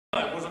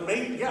Was it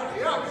me? Yeah.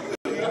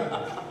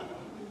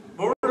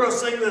 But we're going to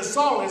sing this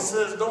song. It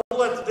says, "Don't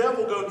let the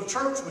devil go to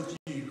church with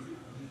you."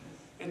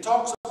 It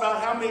talks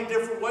about how many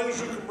different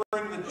ways you can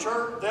bring the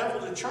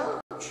devil to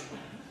church.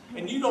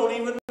 And you don't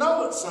even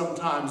know it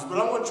sometimes. But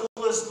I want you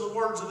to listen to the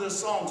words of this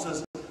song. It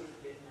says,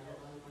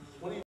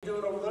 what are you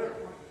doing over there?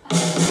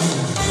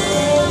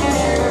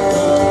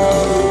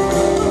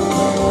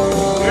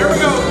 Here we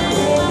go.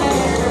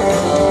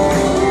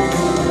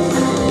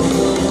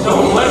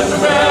 Don't let the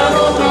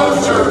devil go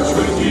to church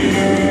with you.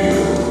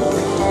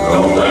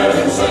 Don't let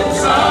him sit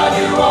beside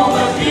you on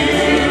the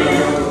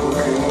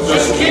pew.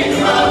 Just kick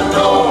him out the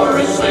door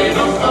and say,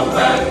 "Don't come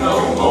back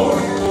no more."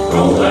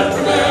 Don't let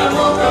the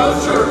devil go to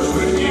church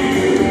with you.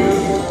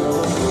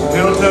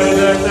 He'll tell you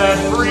that that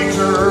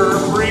preacher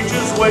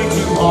preaches way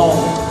too long,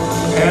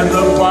 and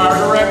the choir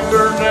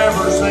director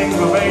never sings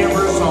a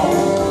favorite song,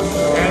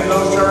 and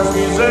those church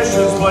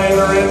musicians play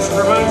their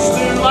instruments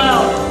too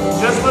loud.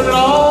 Just look at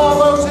all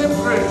those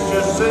hypocrites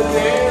just sitting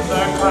in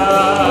that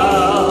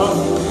crowd.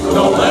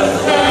 Don't let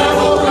the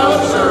devil go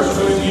to church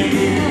with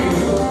you.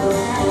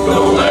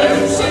 Don't let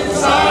him sit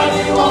beside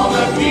you on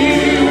the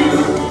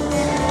pew.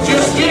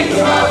 Just kick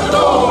him out the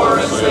door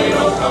and say,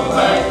 "Don't come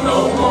back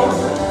no more."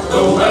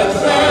 Don't let the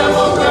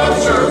devil go to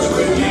church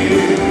with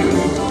you.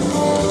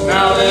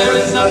 Now there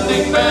is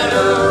nothing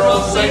better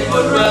old Saint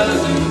would rather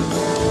do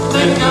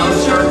than go to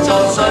church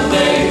on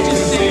Sunday to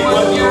see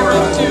what you're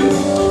up to.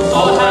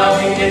 Oh, how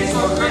he gets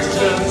for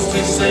Christians to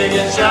sing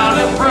and shout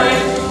and pray.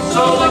 So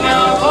look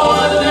out for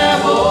the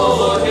devil,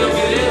 or he'll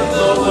get in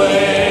the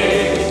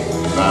way.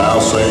 Now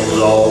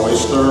Satan's always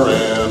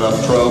stirring up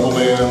trouble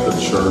in the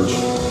church,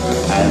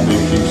 and he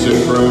keeps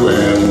it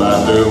brewing by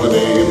doing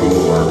evil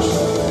works.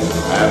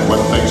 And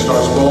when things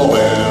start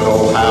spoiling,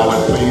 oh how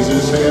it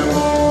pleases him,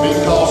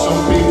 because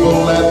some people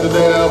let the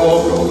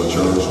devil go to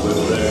church with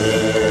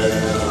them.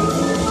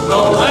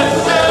 Don't let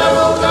the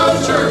devil go to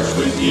church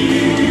with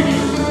you.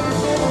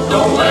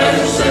 Don't let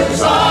him sit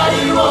beside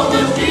you on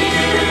the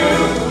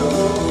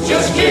pew.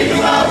 Just kick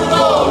him out the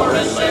door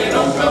and say,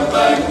 "Don't come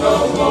back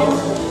no more."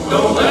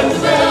 Don't let the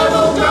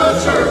devil go to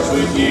church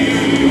with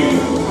you.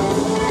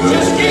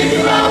 Just kick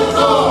him out the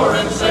door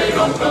and say,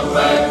 "Don't come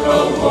back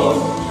no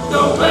more."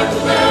 Don't let the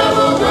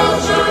devil go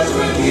to church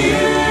with you.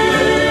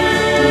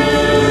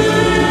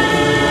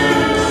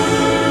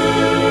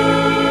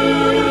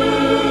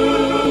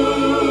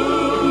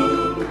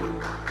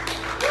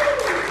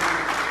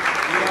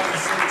 We like to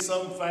sing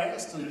some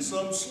fast and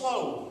some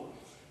slow.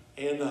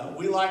 And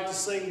we like to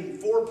sing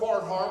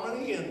 4-part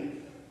harmony,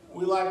 and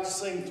we like to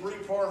sing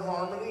 3-part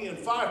harmony and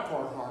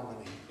 5-part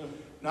harmony.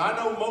 Now I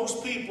know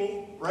most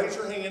people, raise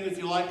your hand if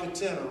you like a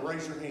tenor,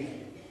 raise your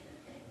hand.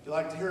 You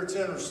like to hear a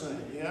tenor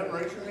sing? Yeah,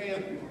 raise your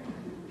hand.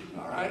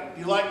 All right.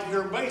 You like to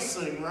hear a bass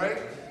sing, right?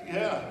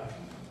 Yeah.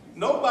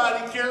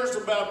 Nobody cares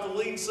about the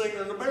lead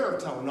singer and the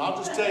baritone. I'll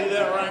just tell you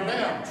that right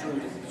now.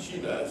 She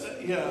does.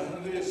 Yeah.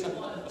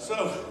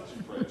 So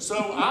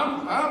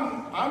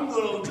I'm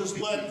going to just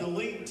let the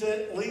lead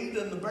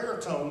and the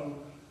baritone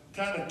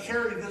kind of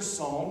carry this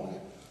song.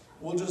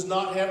 We'll just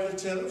not have the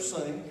tenor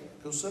sing.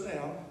 Go sit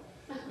down.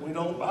 We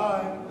don't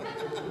buy.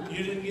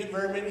 You didn't get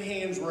very many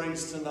hands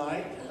raised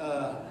tonight.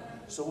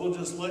 So we'll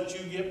just let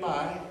you get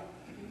by.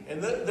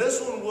 And this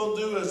one we'll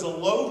do as a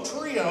low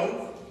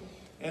trio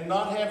and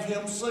not have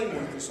him sing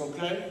with us,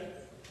 okay?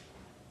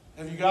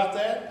 Have you got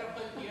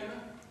that?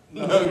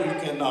 No, you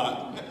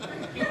cannot.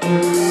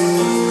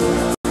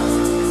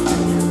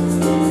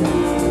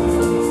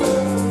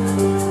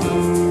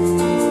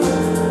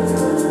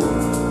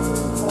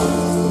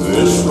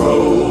 This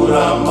road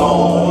I'm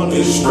on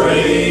is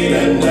straight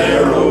and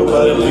narrow,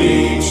 but it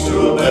leads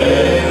to a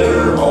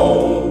better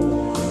home.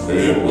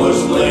 It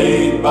was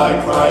laid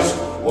by Christ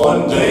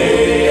one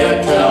day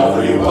at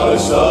Calvary while he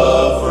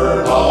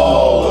suffered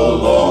all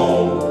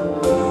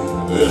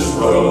alone. This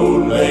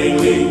road may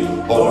lead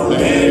o'er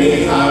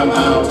many high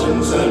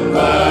mountains and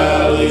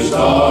valleys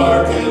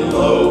dark and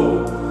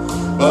low,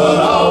 but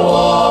I'll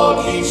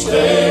walk each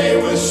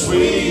day with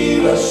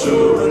sweet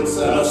assurance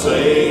that I'll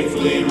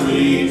safely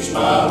reach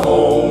my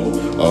home.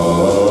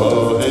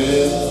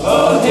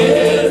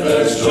 Ahead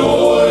there's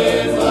joy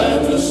and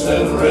gladness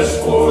and rest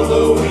for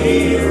the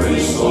weary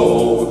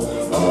soul.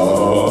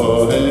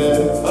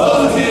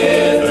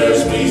 Ahead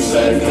there's peace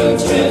and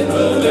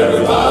contentment,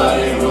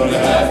 everybody will be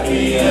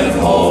happy and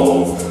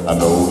home. I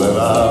know that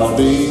I'll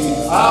be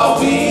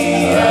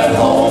at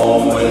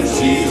home with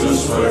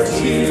Jesus, where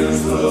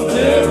tears will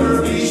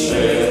never be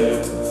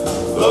shed.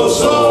 Though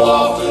so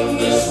often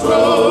this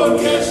road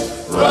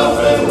gets rough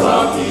and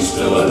rocky,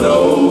 still I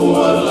know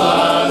what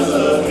lies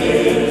ahead.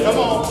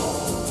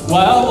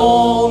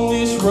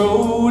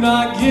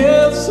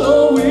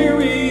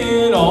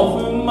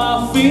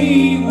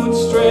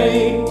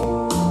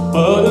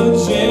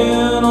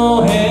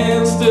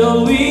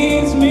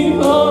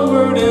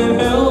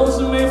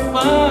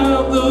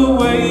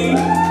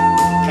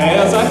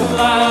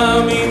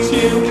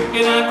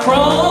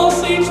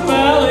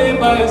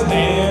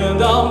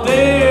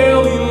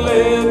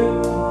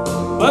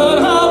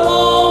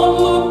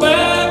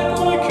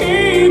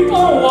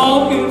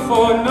 longing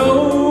for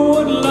know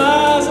what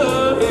lies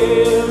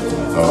ahead.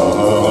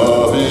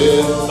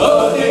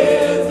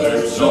 Ahead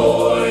there's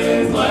joy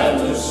and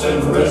gladness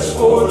and rest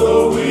for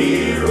the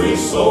weary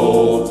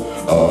soul.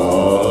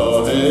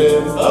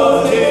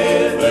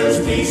 Ahead there's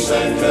peace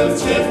and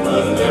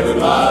contentment.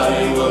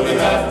 Everybody will be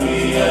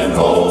happy and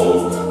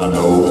whole. I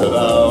know that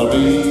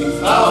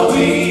I'll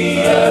be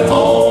at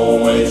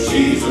home with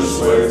Jesus,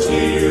 where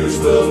tears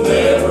will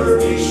never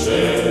be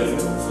shed.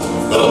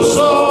 Though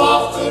so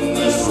often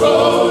this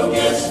road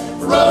gets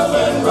rough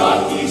and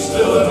rocky,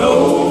 still I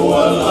know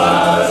what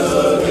lies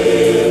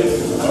ahead.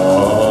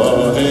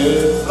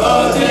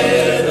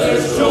 Ahead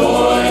there's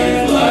joy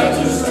and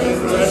gladness and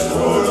rest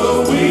for the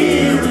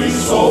weary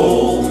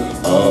soul.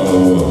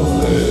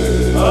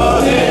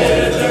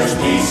 Ahead there's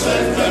peace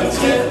and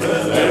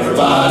contentment.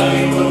 Everybody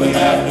will be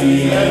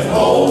happy and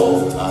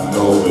whole. I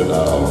know that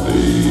I'll be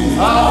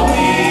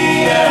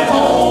at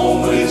home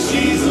with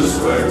Jesus,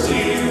 where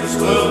tears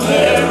will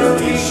never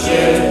be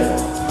shed.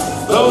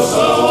 Though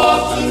so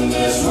often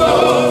this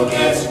road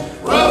gets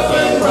rough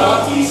and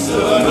rocky,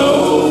 still I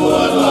know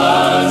what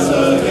lies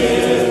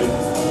ahead.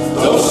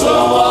 Though so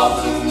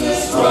often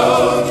this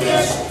road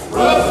gets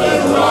rough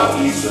and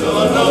rocky, still I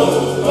know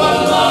what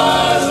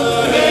lies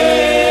ahead.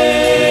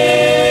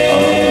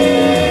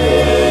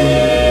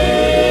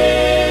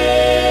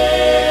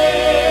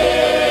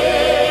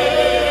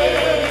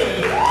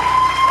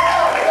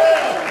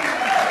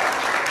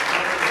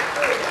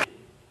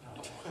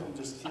 I'm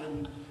just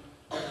kidding.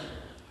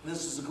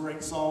 This is a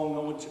great song. I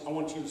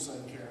want you to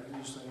sing, Karen.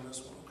 You sing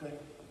this one, okay?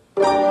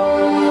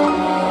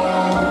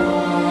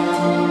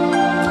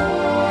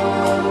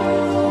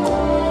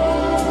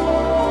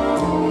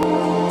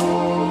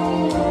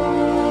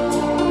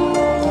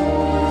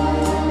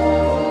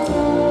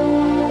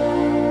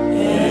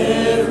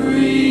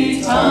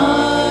 Every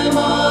time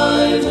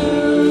I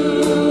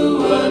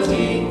do a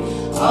deed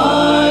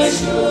I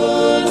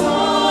should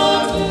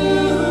not do.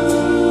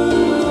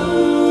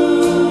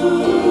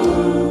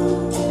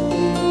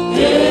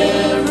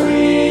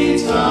 Every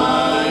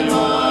time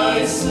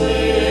I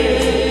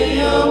say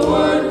a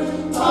word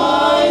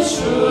I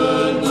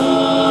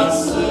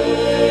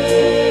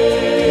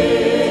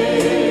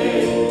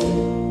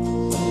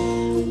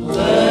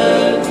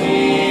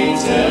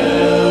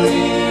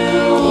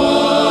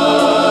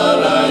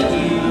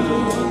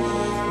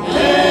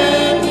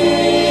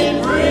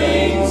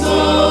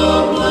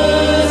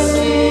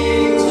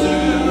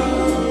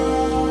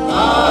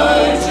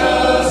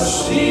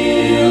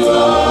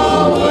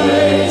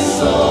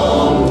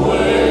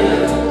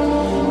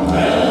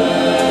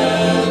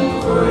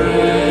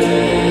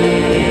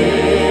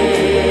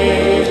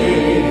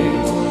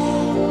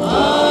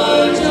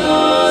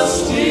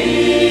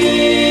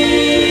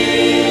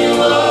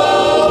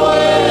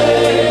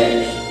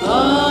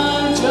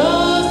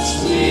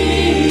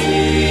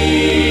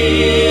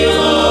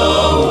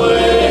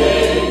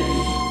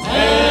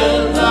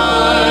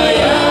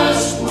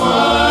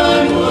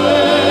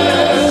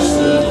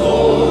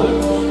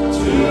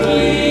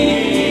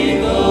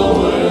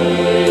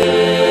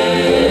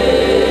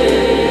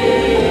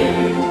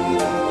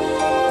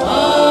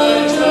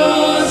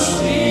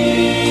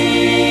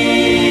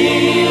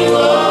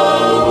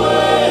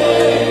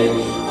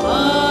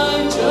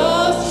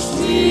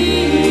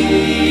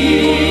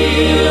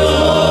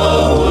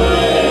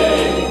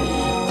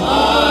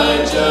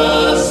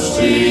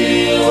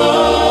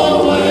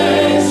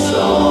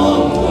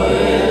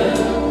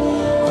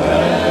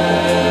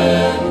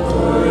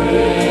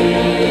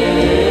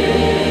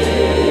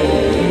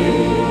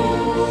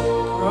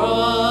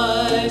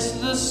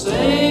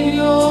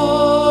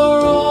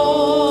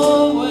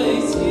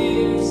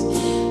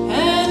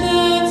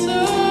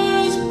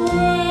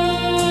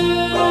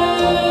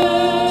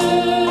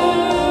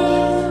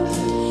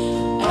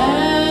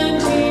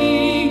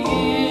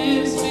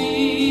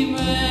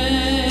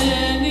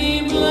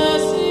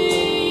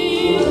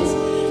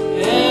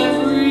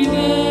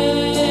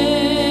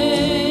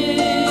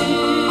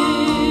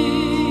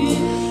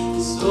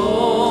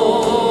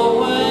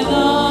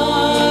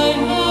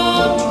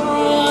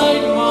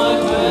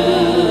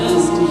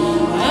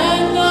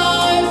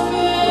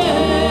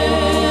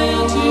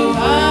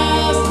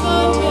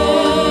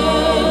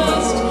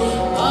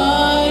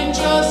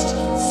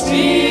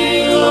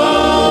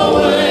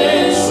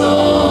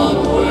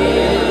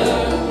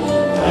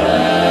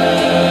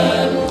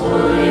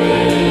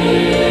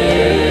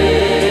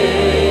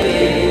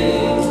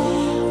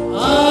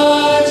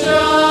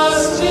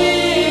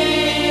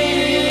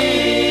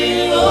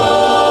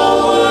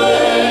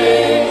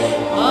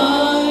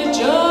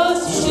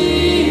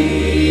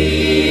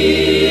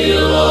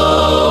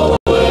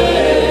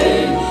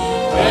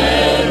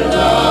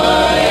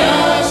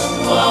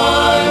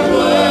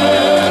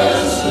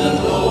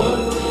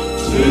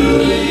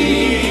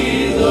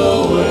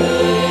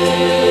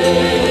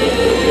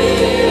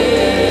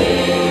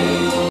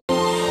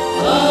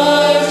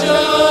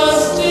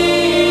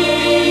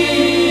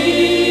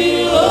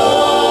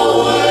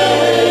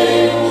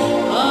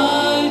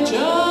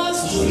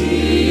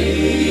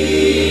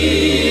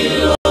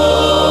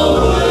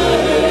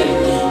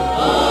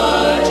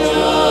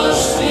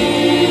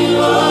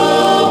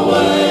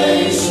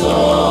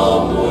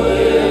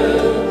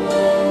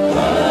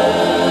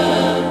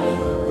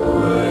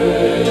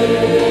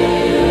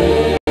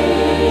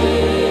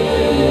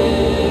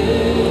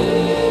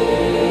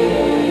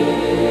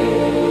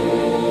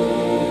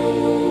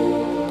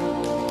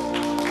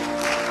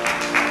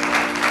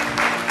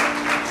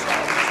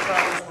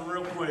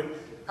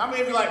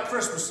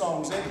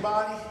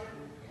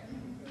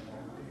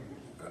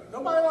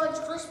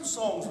Christmas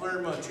songs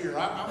very much here.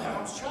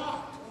 I'm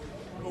shocked.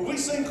 But we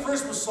sing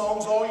Christmas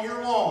songs all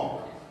year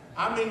long.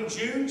 I mean,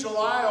 June,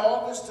 July,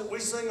 August, we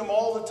sing them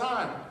all the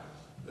time.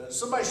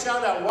 Somebody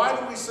shout out, why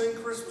do we sing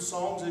Christmas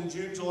songs in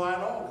June, July,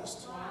 and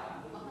August?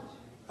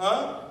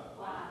 Huh?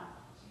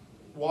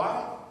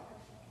 Why?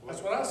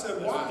 That's what I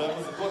said, why? That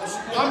was the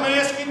question. I'm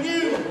asking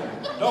you.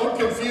 Don't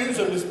confuse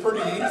them, it's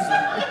pretty easy.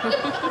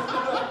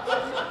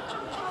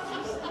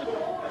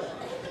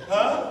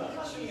 Huh?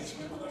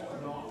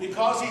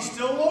 Because he's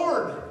still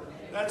Lord.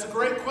 That's a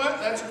great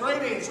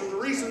answer. The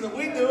reason that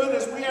we do it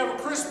is we have a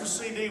Christmas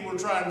CD we're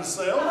trying to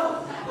sell.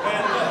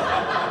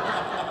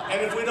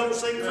 And if we don't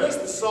sing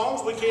Christmas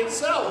songs, we can't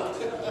sell it.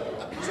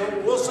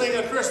 So we'll sing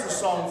a Christmas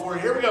song for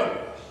you. Here we go.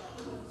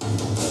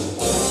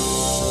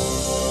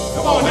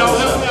 Come on, y'all,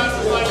 help me out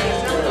just like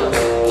this. Here we go.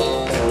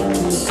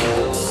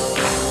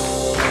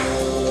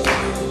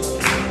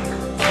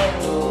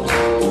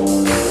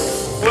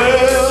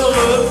 Well,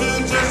 look who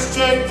just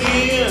checked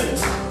in.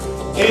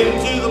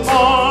 Into the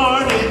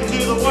barn,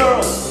 into the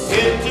world,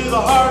 into the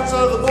hearts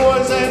of the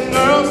boys and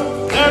girls.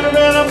 Never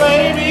been a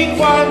baby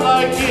quite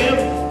like him.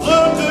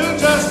 Look who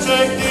just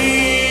checked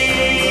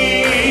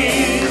in.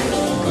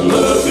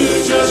 Look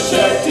who just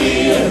checked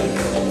in.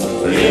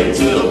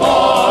 Into the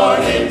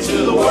barn, into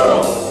the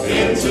world,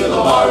 into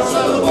the hearts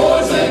of the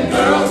boys and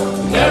girls.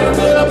 Never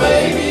been a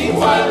baby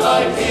quite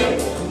like him.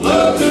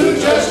 Look who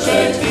just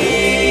checked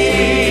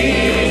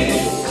in.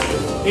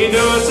 He knew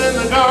us in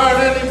the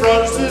garden, he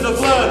brought us to the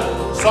flood.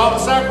 Saw the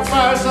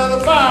sacrifice of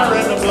the fire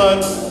and the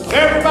blood.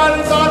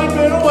 Everybody thought he'd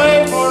been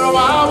away for a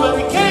while, but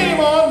he came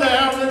on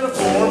down in the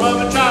form of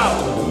a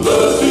child.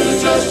 Look who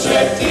just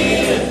checked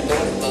in.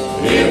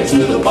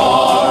 Into the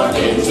barn,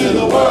 into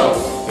the world,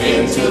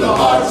 into the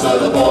hearts of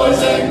the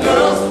boys and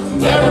girls.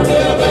 Never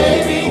been a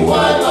baby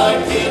quite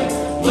like him.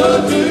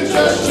 Look who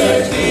just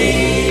checked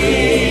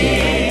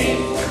in.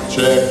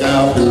 Check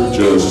out who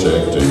just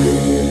checked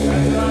in.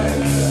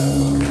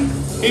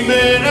 He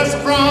made us a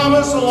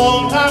promise a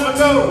long time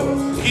ago.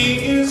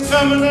 He is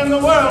coming and the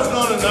world's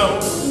gonna know.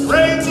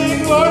 Reigns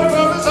in glory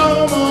from his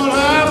home on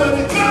high, but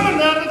he's coming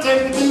down to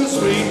take you to the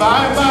sweet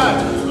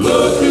bye-bye.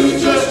 Look who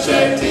just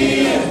checked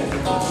in.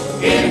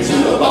 Into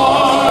the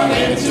barn,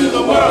 into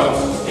the world,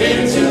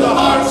 into the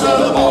hearts of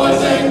the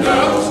boys and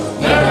girls.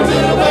 Never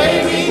been a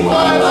baby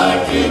quite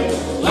like him.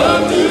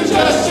 Look who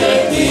just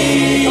checked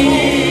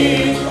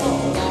in.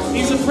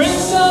 He's the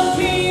Prince of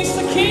Peace,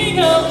 the King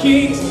of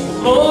Kings,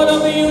 Lord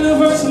of the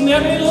universe and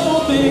every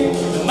little thing.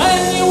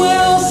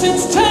 Emmanuel,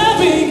 since time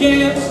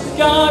began,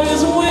 God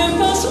is with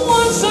us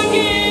once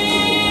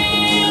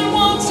again,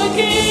 once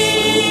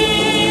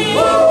again.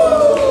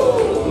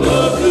 Woo!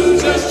 Look who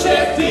just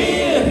checked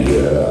in.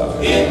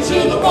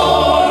 Into the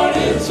barn,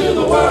 into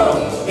the world,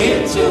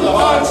 into the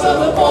hearts of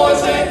the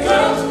boys and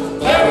girls.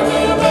 Never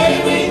been a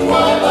baby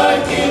quite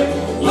like him.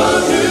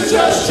 Look who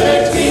just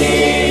checked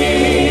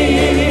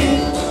in.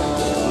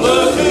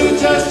 Look who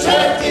just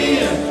checked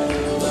in.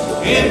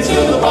 Into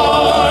the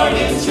barn,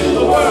 into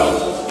the world,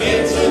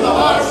 into the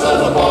hearts of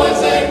the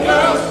boys and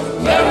girls.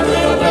 Never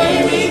been a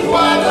baby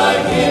quite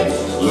like him.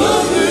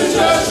 Look who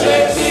just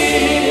checked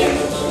in.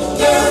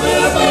 Never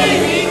been a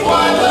baby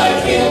quite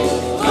like him.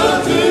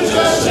 Look who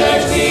just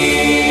checked in.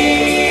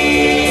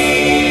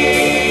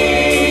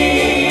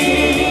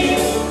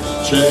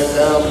 Check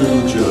out who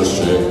just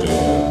checked in.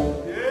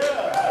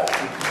 Yeah.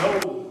 No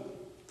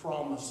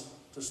promise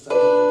to stay.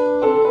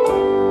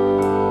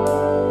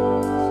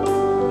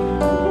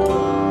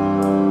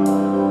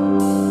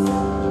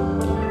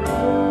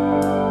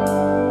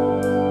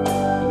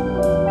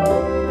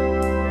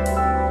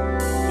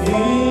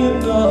 In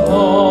the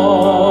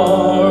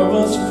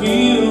harvest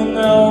field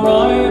now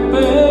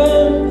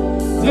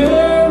ripened,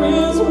 there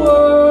is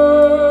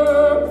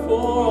work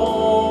for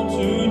all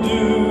to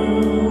do.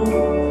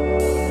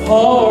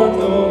 Hark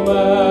the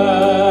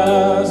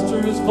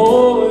Master's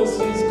voice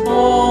is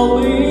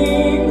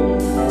calling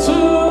to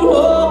a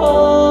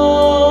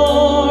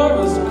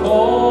harvest,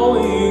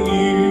 calling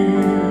you.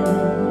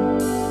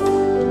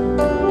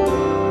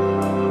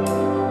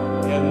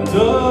 And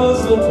does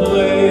the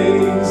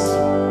place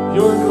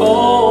you're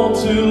called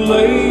to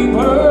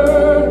labor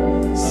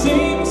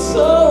seems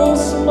so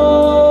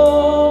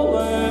small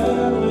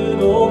and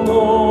little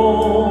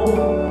known?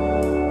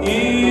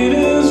 It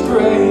is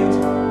great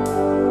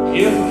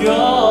if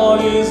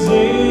God is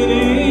in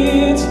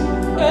it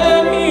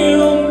and He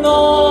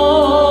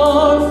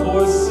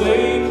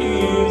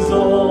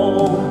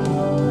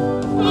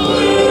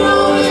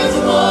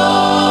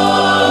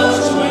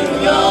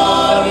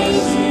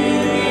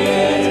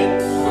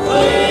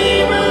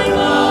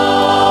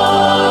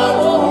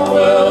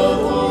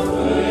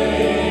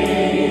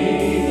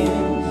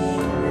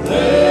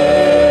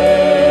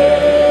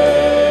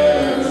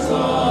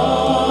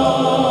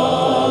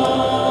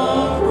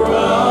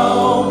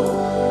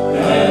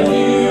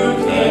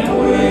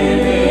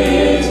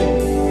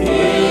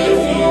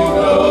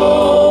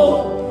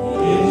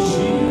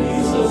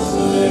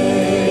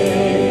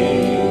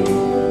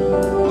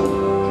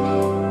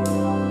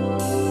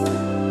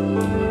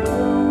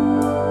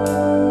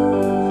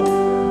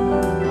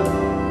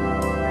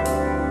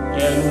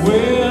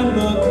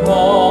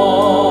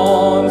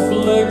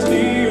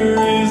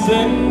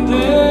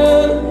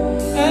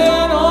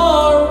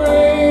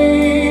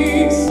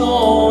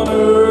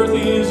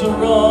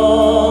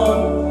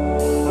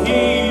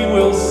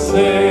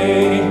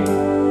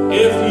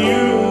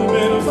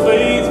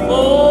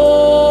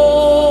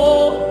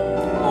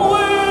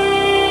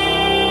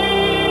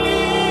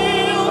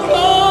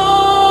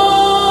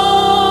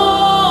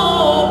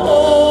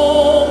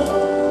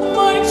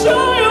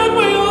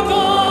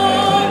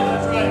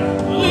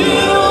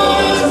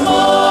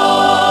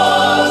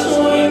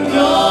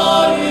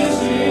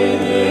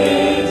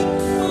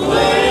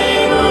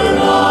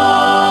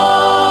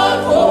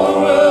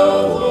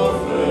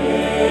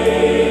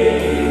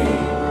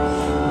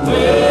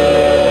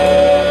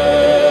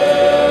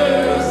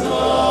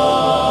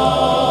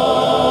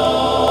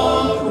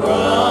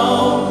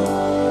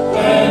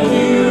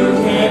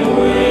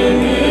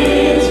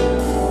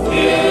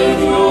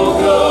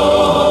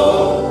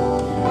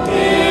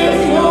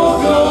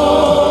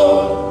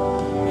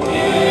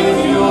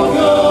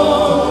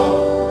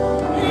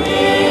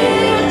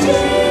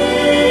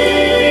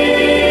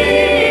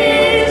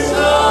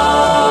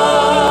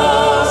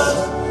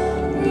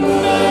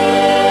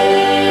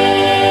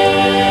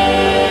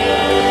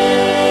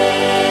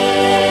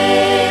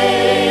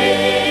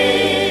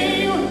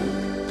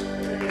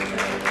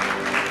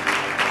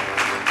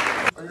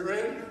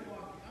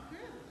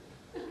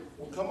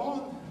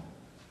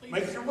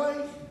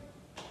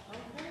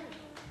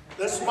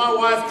This is my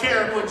wife,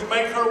 Karen. Would you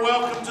make her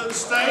welcome to the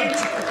stage?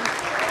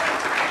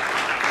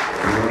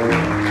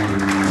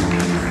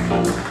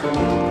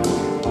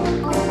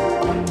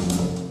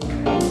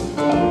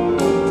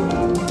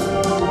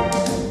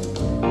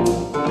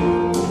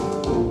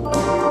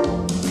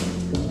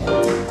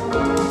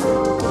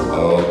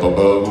 Up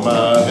above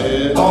my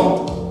head,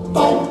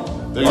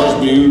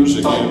 there's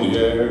music in the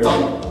air.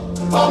 Up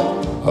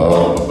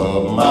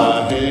above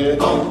my head,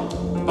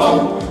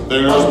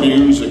 there's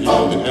music in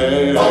the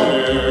air.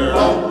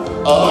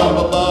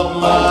 Up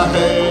above my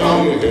head,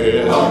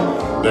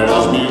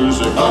 there's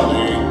music in the air.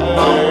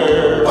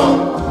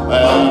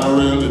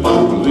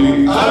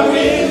 And I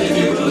really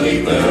do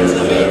believe there's a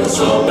heaven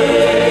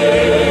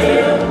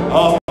somewhere.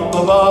 Up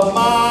above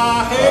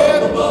my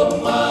head,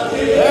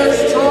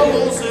 there's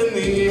troubles in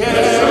the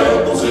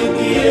air.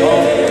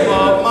 Up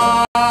above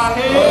my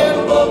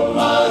head,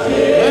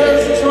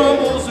 there's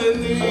troubles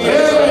in the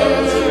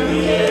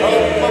air.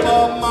 Up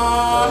above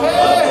my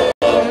head,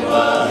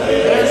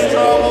 there's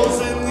troubles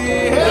in the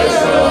air.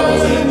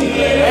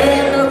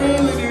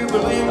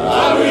 And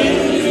I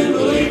really do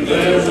believe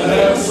there's a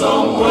heaven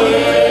somewhere.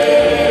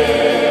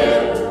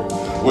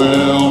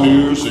 Well,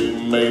 music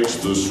makes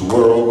this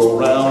world go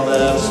round.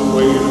 That's the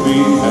way to be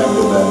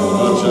happy, that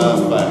much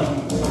I've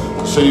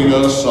found. Sing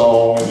a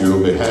song and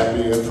you'll be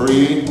happy and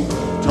free.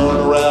 Turn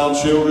around,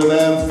 children,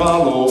 and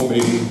follow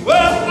me.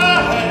 Well,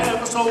 I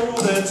have a soul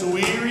that's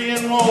weary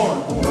and worn,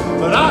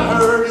 but I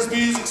heard his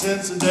music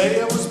since the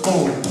day I was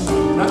born.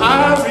 Now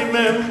I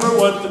remember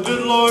what the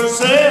good Lord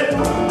said.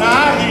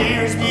 Now I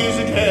hear his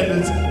music and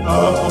it's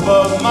up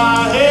above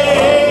my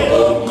head.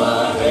 Up above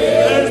my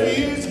head. There's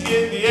music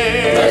in the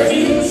air. There's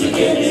music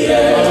in the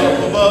air.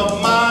 Up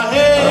above my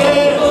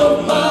head. Up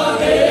above my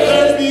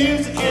head. There's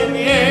music in the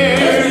air.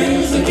 There's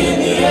music in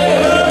the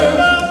air. Up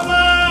above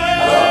my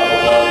head.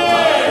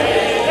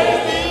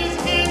 There's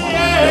music in the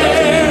air.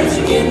 There's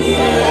music in the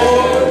air. Oh,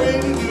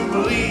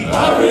 I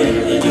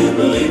really do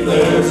believe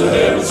there's a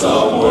heaven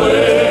somewhere.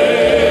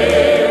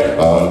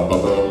 Up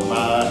above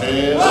my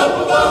head,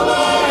 Up above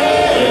my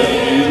head.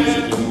 there's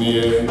music in the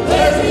air.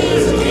 There's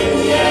music in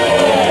the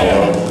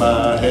air. Up above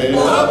my head,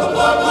 Up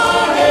above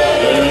my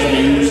head. there's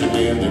music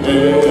in the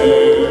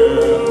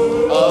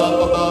air.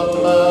 Up above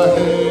my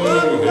head,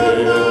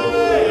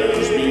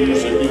 there's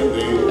music in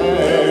the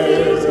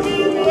air.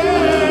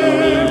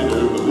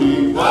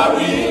 I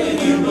really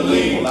do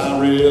believe. I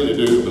really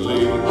do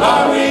believe. Well, I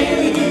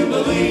really do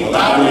believe. I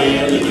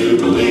really do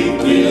believe.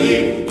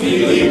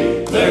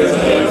 Believe. There's a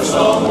heaven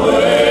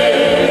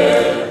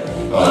somewhere.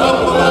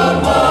 Up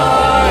above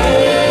my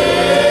head.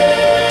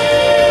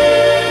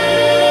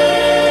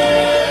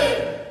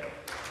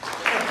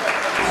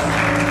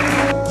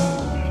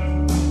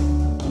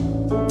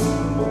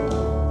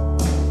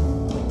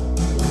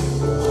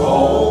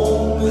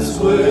 Home is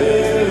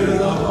where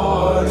the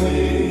heart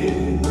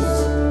is.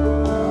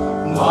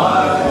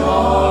 My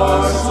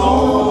heart's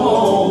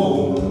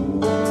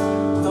home.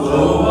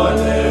 Though I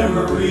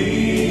never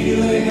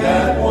really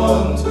had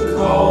one to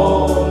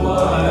call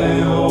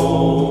my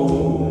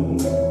own.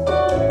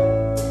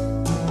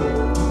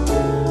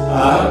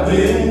 I've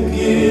been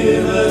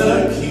given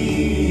a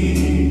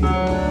key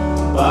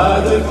by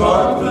the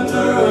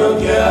carpenter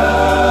of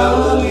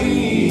Galilee.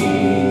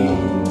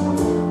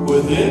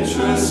 With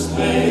interest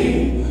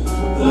paid,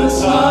 the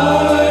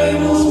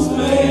title's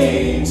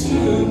made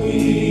to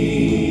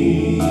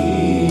me.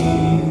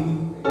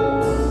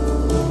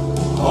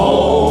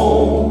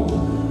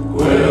 Home,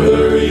 where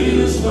there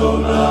is no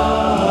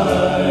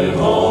night.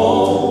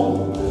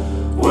 Home,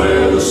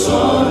 where the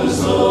sun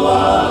is the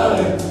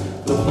light.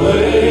 The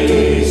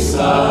place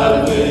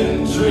I've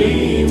been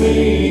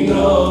dreaming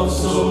of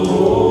so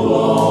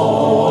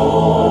long.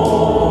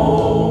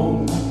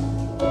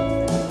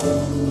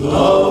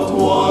 Loved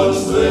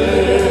ones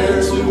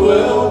there to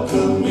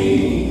welcome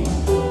me,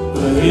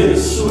 but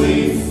his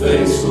sweet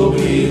face will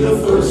be the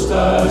first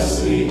I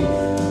see.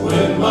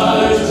 When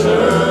my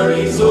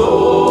journey's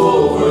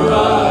over,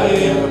 I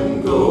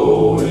am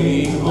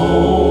going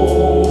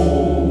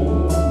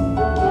home.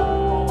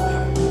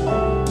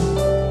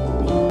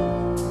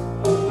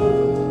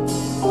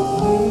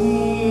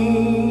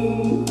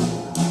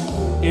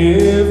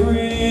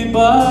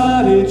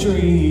 Everybody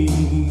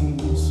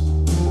dreams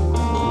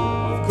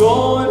of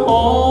going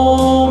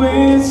home,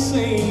 it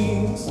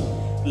seems.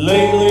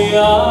 Lately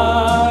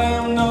I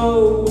am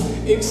no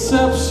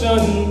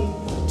exception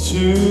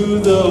to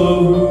the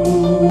rule.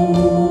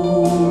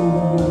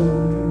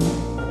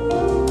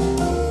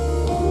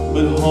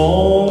 But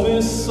home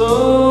is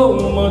so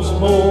much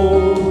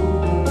more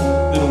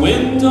than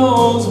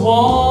windows,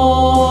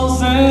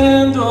 walls,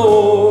 and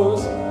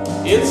doors.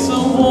 It's a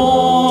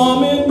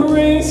warm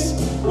embrace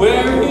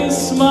where his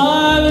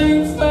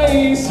smiling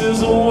face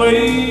is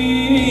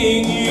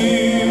awaiting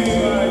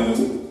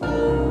you.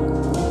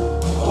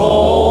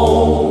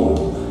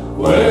 Home,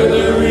 where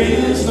there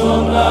is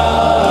no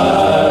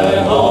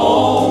night.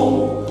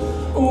 Home,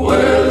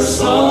 where the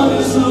sun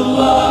is the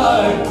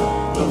light.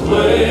 The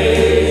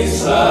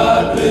place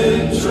I've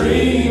been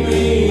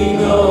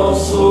dreaming of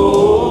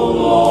so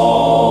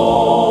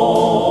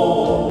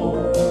long.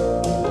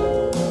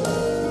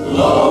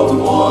 Loved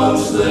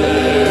ones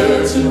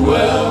there to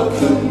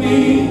welcome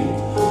me,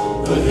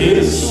 but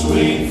his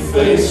sweet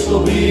face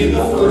will be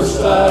the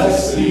first I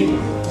see.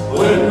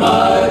 When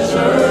my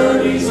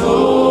journey's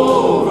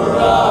over,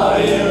 I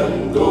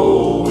am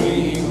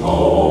going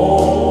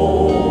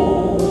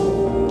home.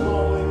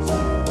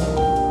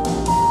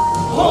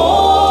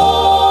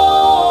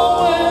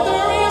 Home, where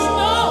there is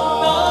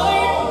no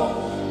night.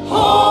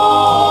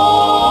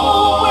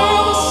 Home,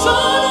 where the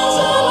sun is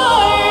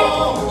alight.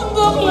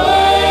 The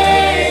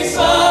place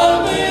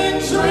I've been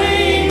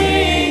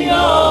dreaming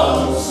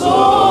of so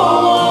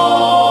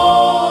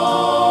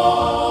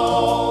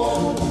long.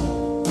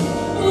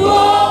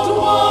 Loved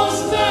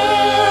ones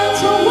there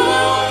to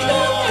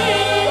welcome me,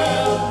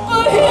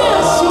 but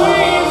his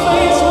sweet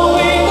face will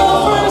be the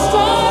first I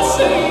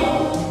see.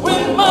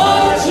 When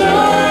my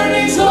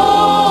journey's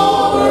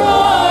over, I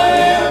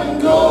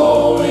am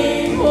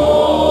going home.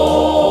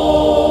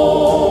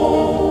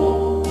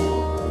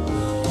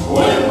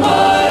 When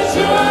my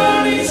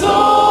journey's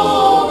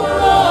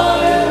over,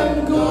 I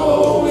am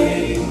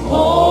going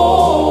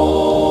home.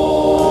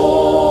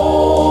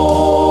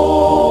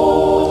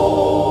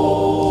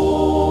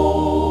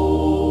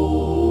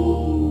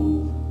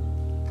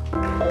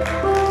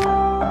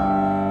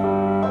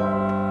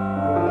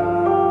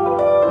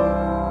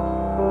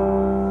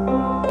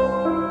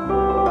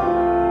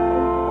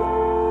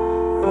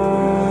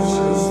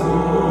 Precious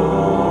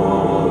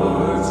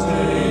Lord,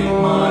 take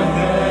my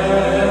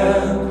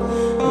hand,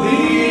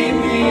 lead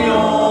me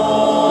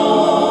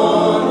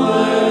on,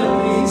 let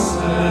me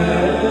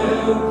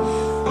say,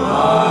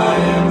 I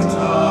am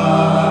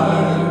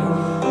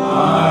tired,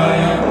 I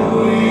am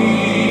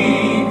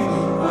weak,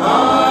 I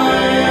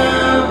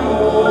am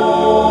worn.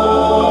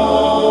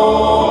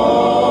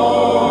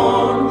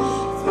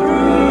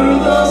 Through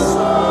the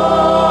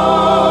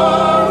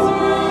sun,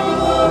 through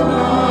the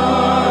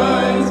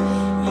night,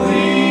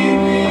 lead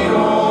me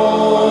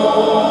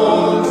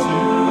on to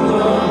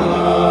the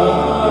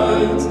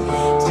light.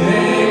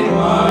 Take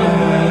my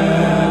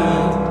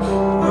hand,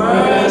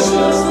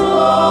 precious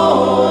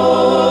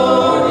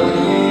Lord,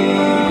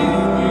 lead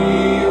me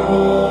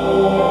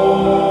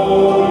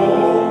home.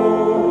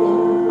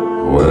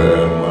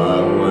 When my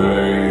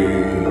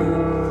way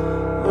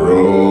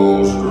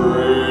grows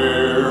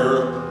drear,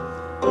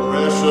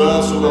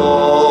 precious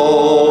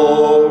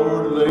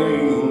Lord,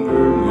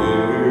 linger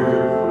near.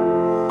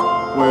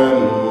 When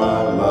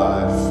my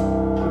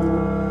life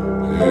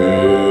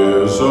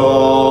is almost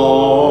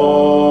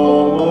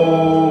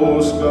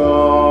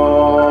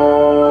gone,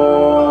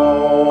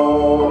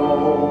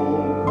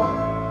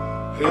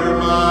 hear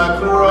my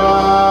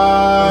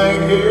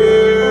cry,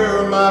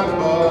 hear my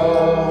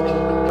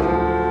call.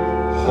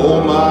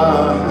 Hold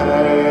my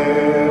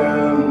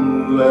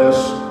hand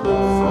lest I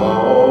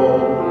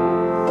fall.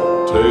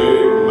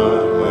 Take my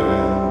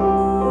hand,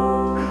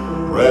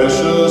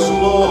 precious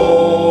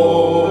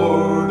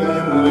Lord,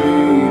 and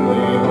lead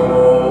me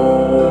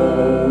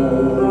home.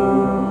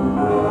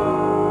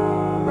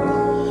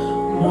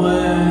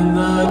 When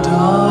the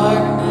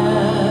darkness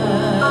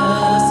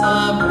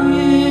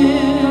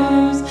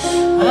appears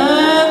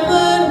and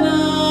the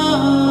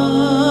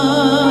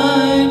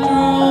night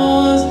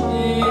draws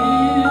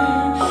near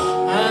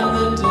and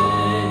the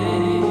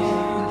day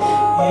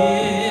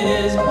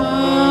is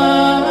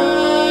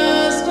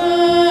past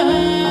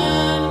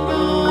and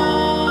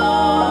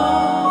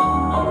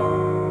gone,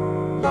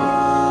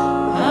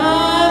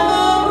 at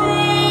the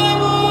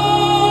river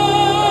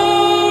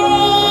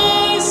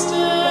I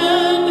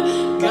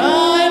stand,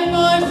 guide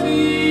my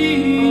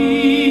feet,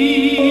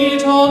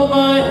 hold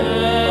my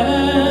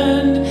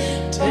hand,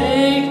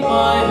 take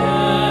my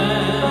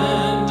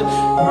hand,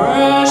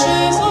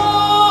 precious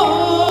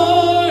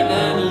Lord,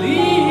 and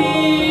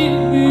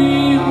lead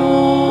me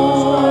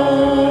home.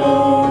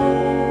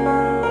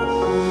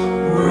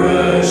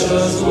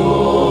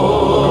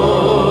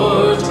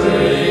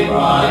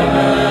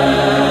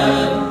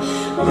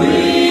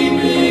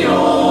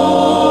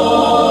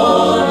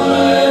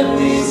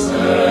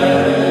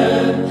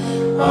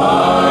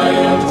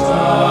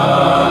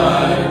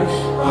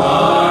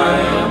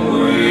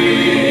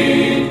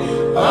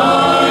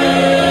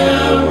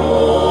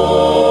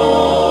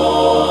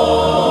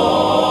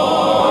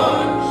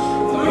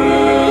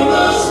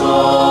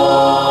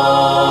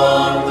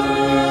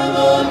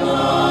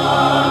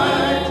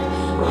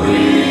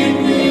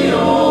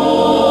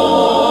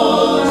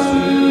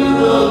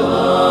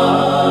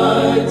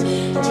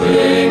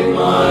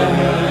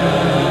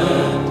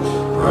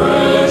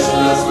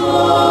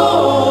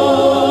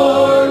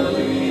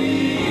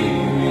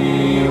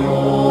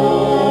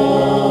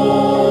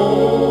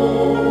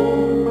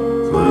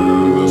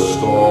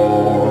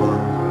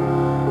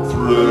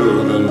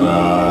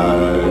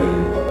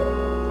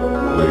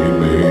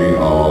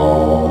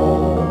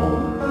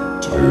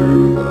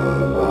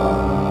 my